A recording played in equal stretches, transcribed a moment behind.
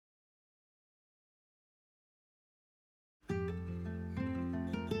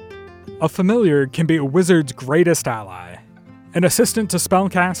A familiar can be a wizard's greatest ally. An assistant to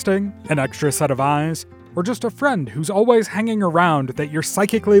spellcasting, an extra set of eyes, or just a friend who's always hanging around that you're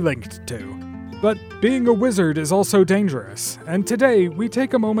psychically linked to. But being a wizard is also dangerous, and today we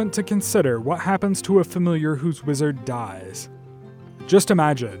take a moment to consider what happens to a familiar whose wizard dies. Just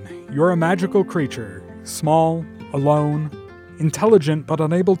imagine, you're a magical creature, small, alone, intelligent but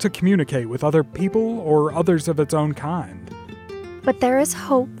unable to communicate with other people or others of its own kind. But there is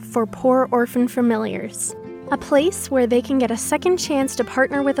hope for poor orphan familiars. A place where they can get a second chance to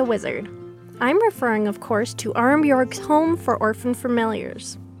partner with a wizard. I'm referring, of course, to Arnbjorg's Home for Orphaned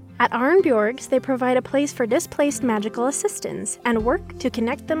Familiars. At Arnbjorg's, they provide a place for displaced magical assistants and work to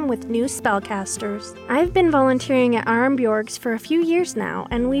connect them with new spellcasters. I've been volunteering at Arnbjorg's for a few years now,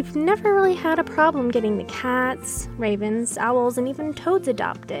 and we've never really had a problem getting the cats, ravens, owls, and even toads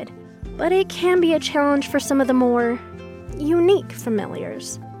adopted. But it can be a challenge for some of the more unique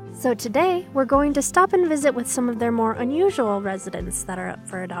familiars. So today, we're going to stop and visit with some of their more unusual residents that are up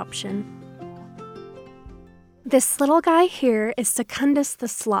for adoption. This little guy here is Secundus the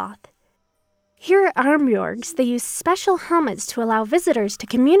Sloth. Here at Arnbjorg's, they use special helmets to allow visitors to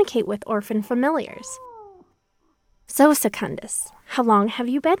communicate with orphan familiars. So, Secundus, how long have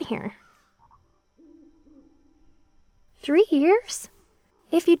you been here? 3 years?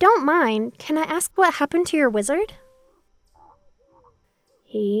 If you don't mind, can I ask what happened to your wizard?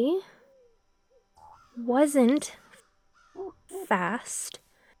 He wasn't fast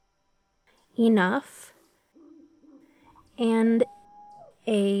enough, and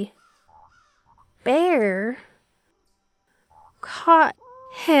a bear caught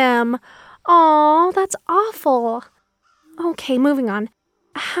him. Aw, that's awful. Okay, moving on.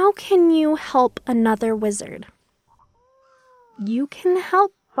 How can you help another wizard? You can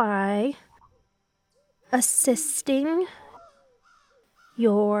help by assisting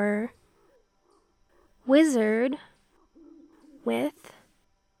your wizard with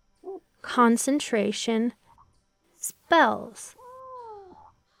concentration spells.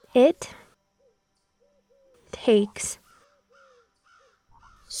 It takes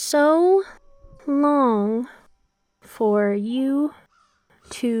so long for you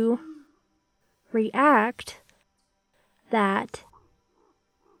to react that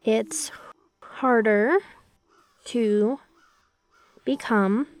it's harder to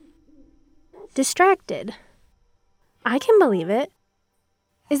become distracted. I can believe it.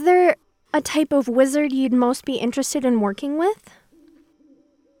 Is there a type of wizard you'd most be interested in working with?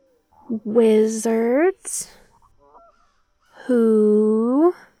 Wizards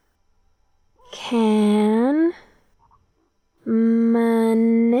who can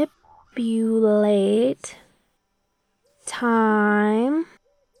manipulate time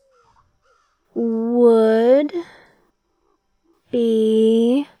would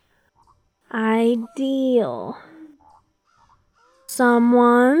be ideal.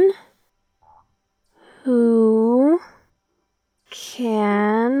 Someone who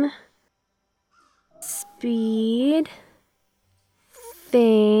can speed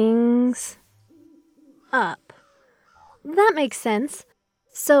things up. That makes sense.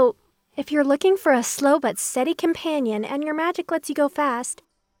 So, if you're looking for a slow but steady companion and your magic lets you go fast,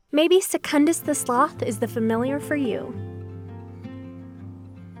 maybe Secundus the Sloth is the familiar for you.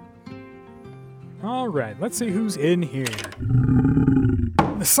 Alright, let's see who's in here.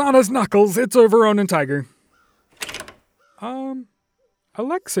 Masana's Knuckles, it's a Veronan Tiger.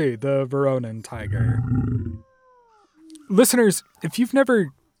 Alexei, the Veronan Tiger. Listeners, if you've never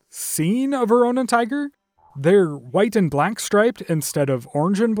seen a Veronan Tiger, they're white and black striped instead of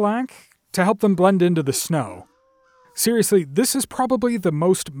orange and black to help them blend into the snow. Seriously, this is probably the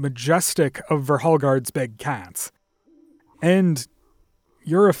most majestic of Verhalgard's big cats. And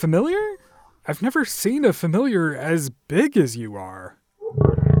you're a familiar? I've never seen a familiar as big as you are.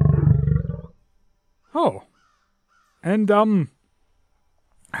 Oh. And,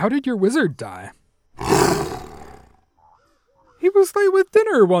 how did your wizard die? He was late with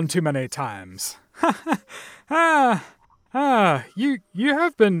dinner one too many times. You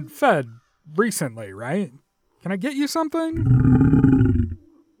have been fed recently, right? Can I get you something?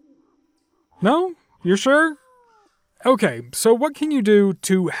 No? You're sure? Okay, so what can you do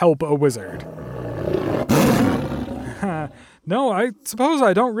to help a wizard? No, I suppose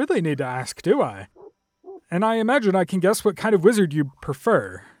I don't really need to ask, do I? And I imagine I can guess what kind of wizard you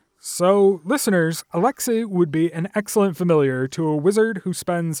prefer. So, listeners, Alexei would be an excellent familiar to a wizard who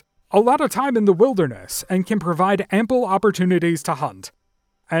spends a lot of time in the wilderness and can provide ample opportunities to hunt,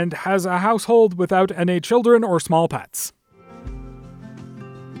 and has a household without any children or small pets.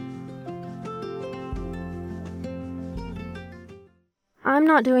 I'm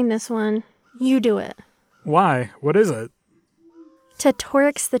not doing this one. You do it. Why? What is it?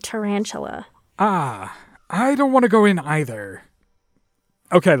 Tatorix the tarantula. Ah, I don't want to go in either.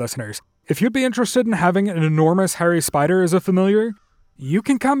 Okay, listeners, if you'd be interested in having an enormous hairy spider as a familiar, you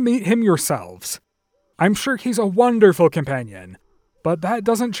can come meet him yourselves. I'm sure he's a wonderful companion, but that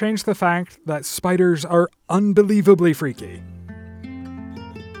doesn't change the fact that spiders are unbelievably freaky.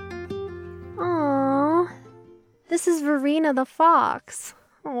 Aww. This is Verena the fox.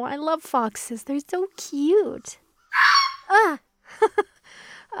 Oh, I love foxes. They're so cute. Ah!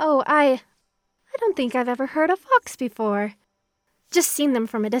 Oh, I don't think I've ever heard a fox before. Just seen them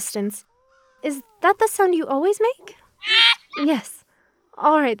from a distance. Is that the sound you always make? Yes.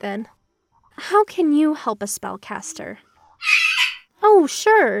 All right, then. How can you help a spellcaster? Oh,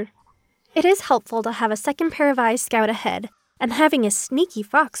 sure. It is helpful to have a second pair of eyes scout ahead, and having a sneaky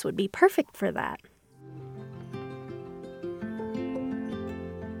fox would be perfect for that.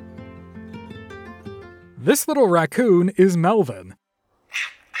 This little raccoon is Melvin.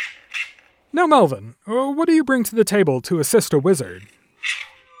 Now, Melvin, what do you bring to the table to assist a wizard?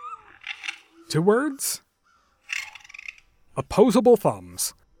 2 words? Opposable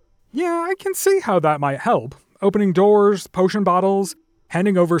thumbs. Yeah, I can see how that might help. Opening doors, potion bottles,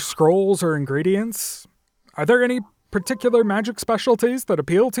 handing over scrolls or ingredients. Are there any particular magic specialties that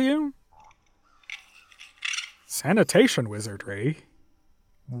appeal to you? Sanitation wizardry?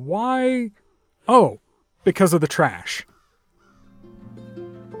 Why? Oh, because of the trash.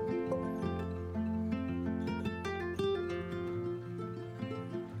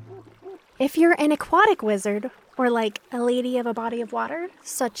 If you're an aquatic wizard, or like a lady of a body of water,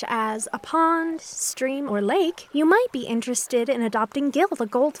 such as a pond, stream, or lake, you might be interested in adopting Gil the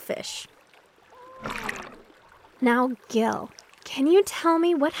goldfish. Now, Gil, can you tell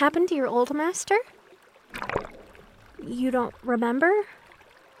me what happened to your old master? You don't remember?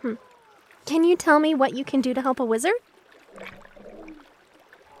 Can you tell me what you can do to help a wizard?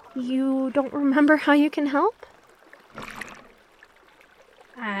 You don't remember how you can help?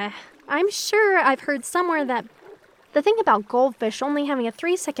 I'm sure I've heard somewhere that the thing about goldfish only having a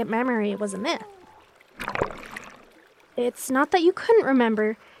 3-second memory was a myth. It's not that you couldn't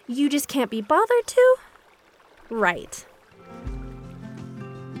remember, you just can't be bothered to? Right.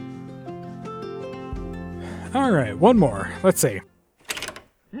 Alright, one more. Let's see.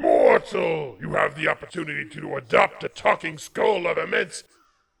 Mortal! You have the opportunity to adopt a talking skull of immense...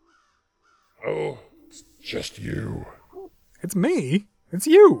 Oh, it's just you. It's me? It's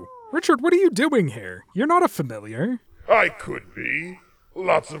you! Richard, what are you doing here? You're not a familiar. I could be.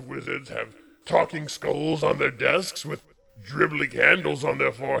 Lots of wizards have talking skulls on their desks with dribbling handles on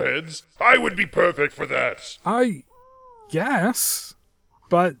their foreheads. I would be perfect for that. I guess.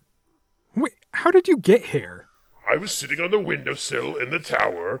 But wait, how did you get here? I was sitting on the windowsill in the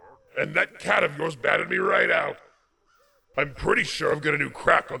tower, and that cat of yours batted me right out. I'm pretty sure I've got a new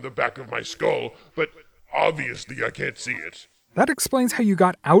crack on the back of my skull, but obviously I can't see it. That explains how you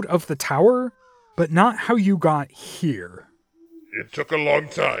got out of the tower, but not how you got here. It took a long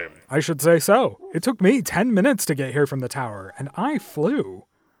time. I should say so. It took me 10 minutes to get here from the tower, and I flew.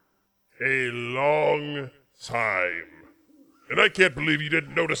 A long time. And I can't believe you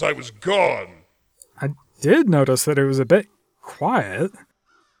didn't notice I was gone. I did notice that it was a bit quiet.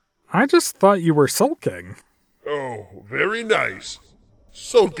 I just thought you were sulking. Oh, very nice.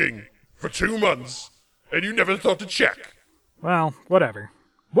 Sulking for 2 months, and you never thought to check. Well, whatever.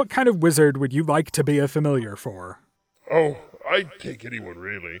 What kind of wizard would you like to be a familiar for? Oh, I'd take anyone,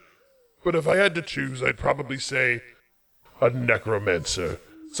 really. But if I had to choose, I'd probably say a necromancer.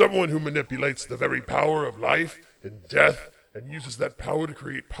 Someone who manipulates the very power of life and death and uses that power to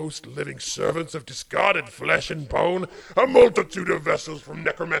create post-living servants of discarded flesh and bone, a multitude of vessels from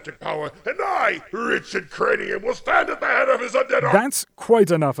necromantic power, and I, Richard Cranium, will stand at the head of his undead... That's quite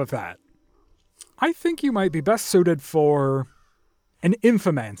enough of that. I think you might be best suited for an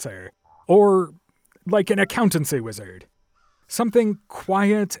infomancer, or like an accountancy wizard. Something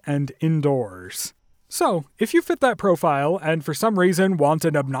quiet and indoors. So, if you fit that profile and for some reason want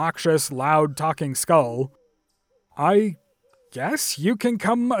an obnoxious, loud talking skull, I guess you can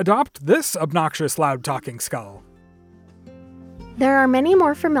come adopt this obnoxious, loud talking skull. There are many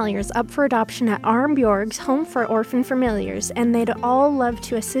more familiars up for adoption at Arnbjorg's Home for Orphaned Familiars, and they'd all love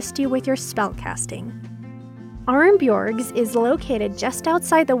to assist you with your spellcasting. Arnbjorg's is located just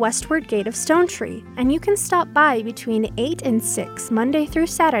outside the westward gate of Stone Tree, and you can stop by between 8 and 6 Monday through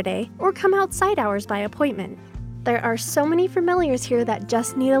Saturday, or come outside hours by appointment. There are so many familiars here that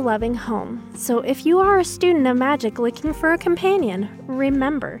just need a loving home, so if you are a student of magic looking for a companion,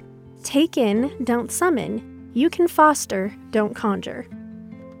 remember, take in, don't summon. You can foster, don't conjure.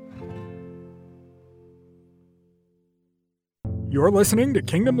 You're listening to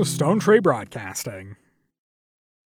Kingdom of Stone Tree Broadcasting.